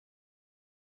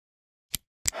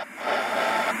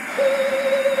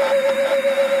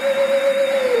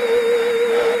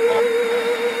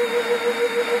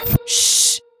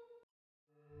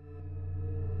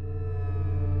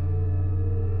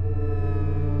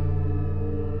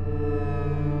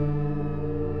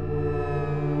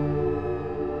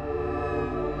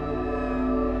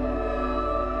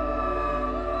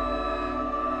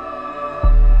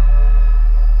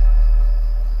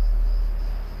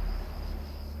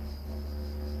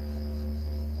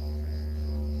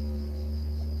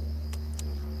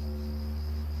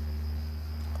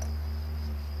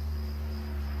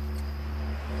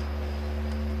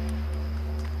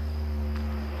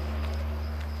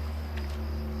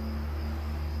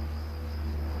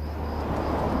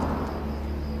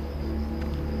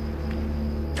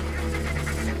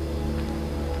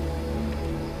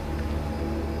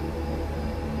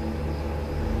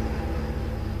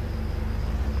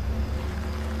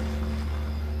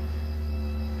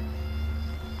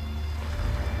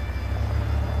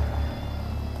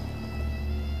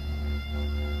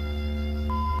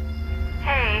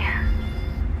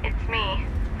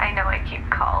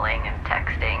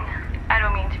I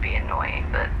don't mean to be annoying,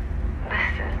 but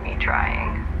this is me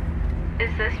trying.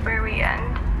 Is this where we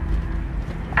end?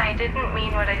 I didn't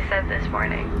mean what I said this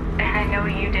morning, and I know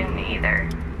you didn't either.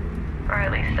 Or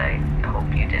at least I hope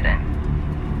you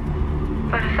didn't.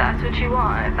 But if that's what you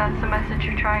want, if that's the message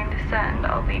you're trying to send,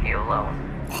 I'll leave you alone.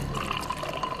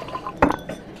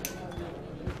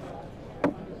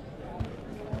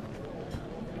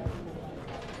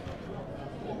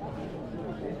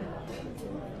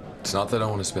 It's not that I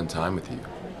want to spend time with you.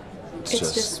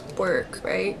 It's just work,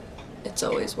 right? It's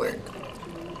always work.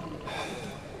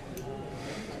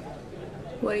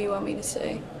 What do you want me to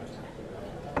say?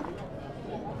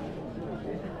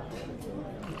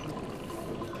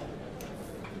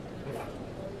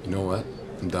 You know what?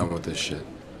 I'm done with this shit.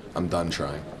 I'm done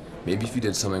trying. Maybe if you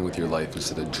did something with your life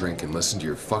instead of drink and listen to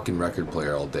your fucking record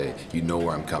player all day, you'd know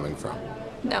where I'm coming from.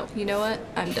 No, you know what?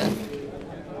 I'm done.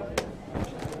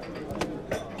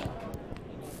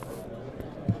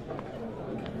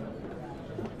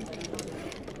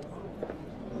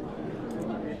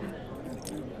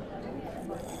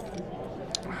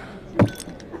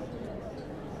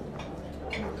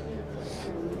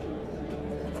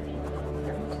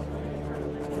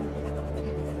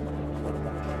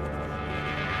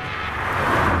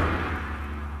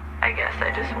 I guess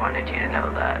I just wanted you to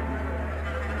know that.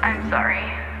 I'm sorry.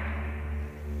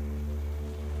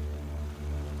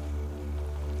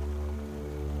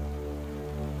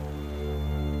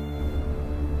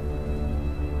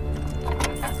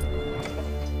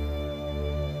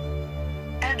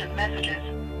 End of messages.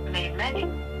 Main menu.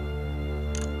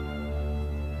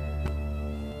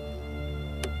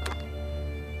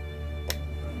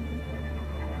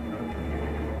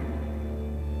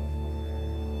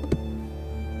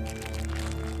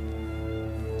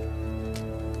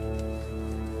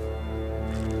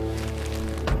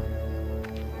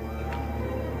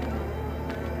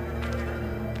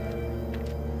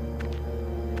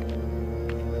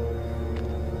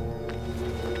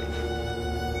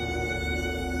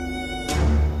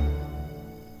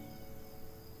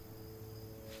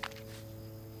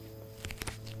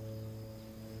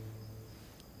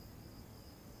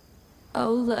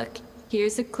 Oh, look,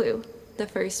 here's a clue. The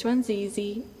first one's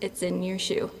easy. It's in your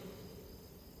shoe.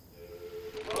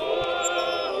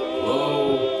 Hello?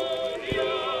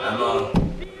 Emma?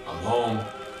 I'm home.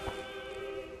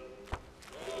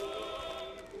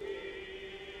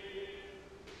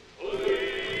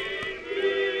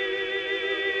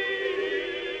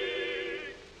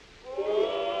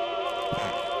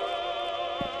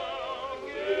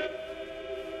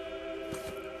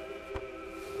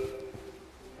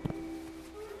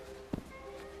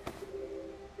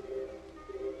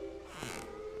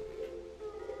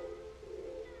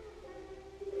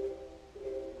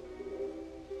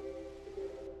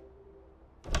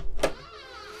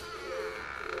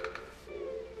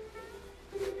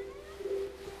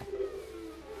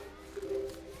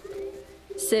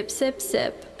 Sip, sip,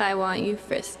 sip, I want you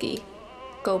frisky.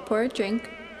 Go pour a drink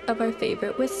of our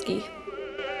favorite whiskey.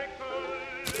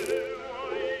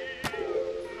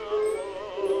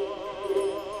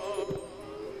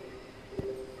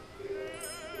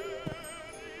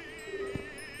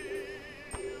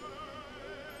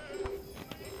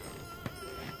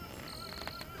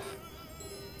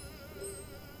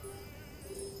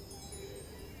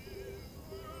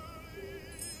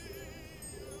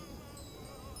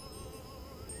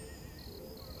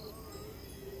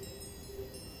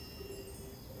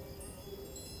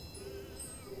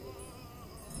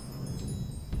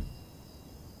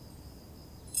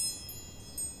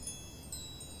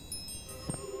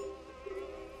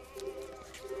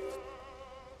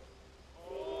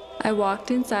 I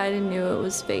walked inside and knew it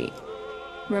was fate.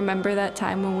 Remember that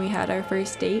time when we had our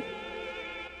first date?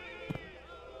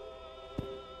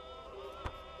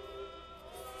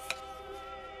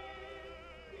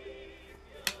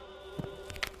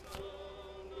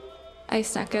 I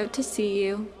snuck out to see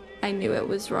you. I knew it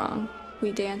was wrong.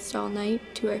 We danced all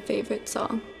night to our favorite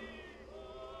song.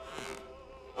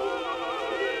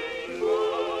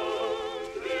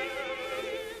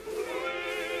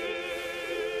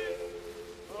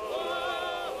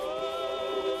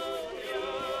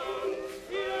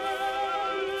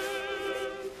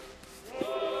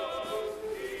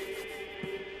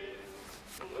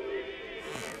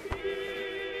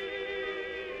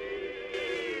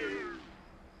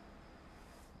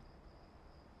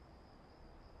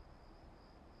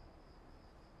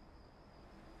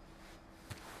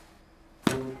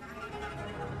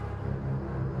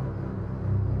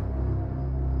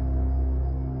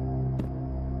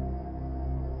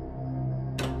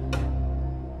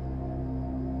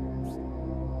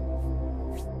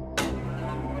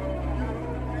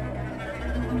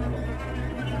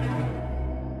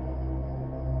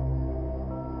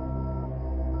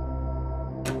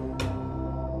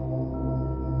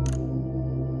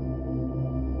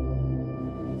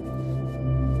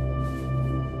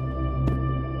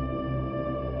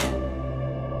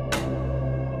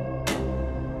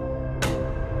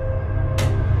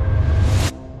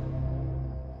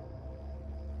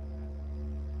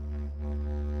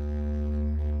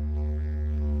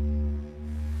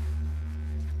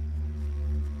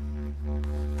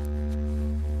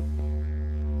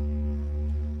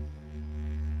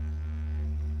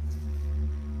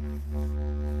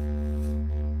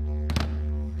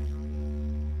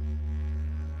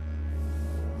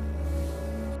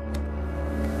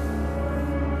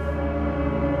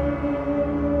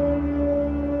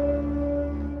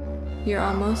 You're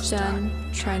almost done.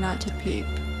 Try not to peep.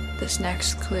 This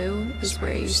next clue is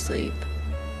where you sleep.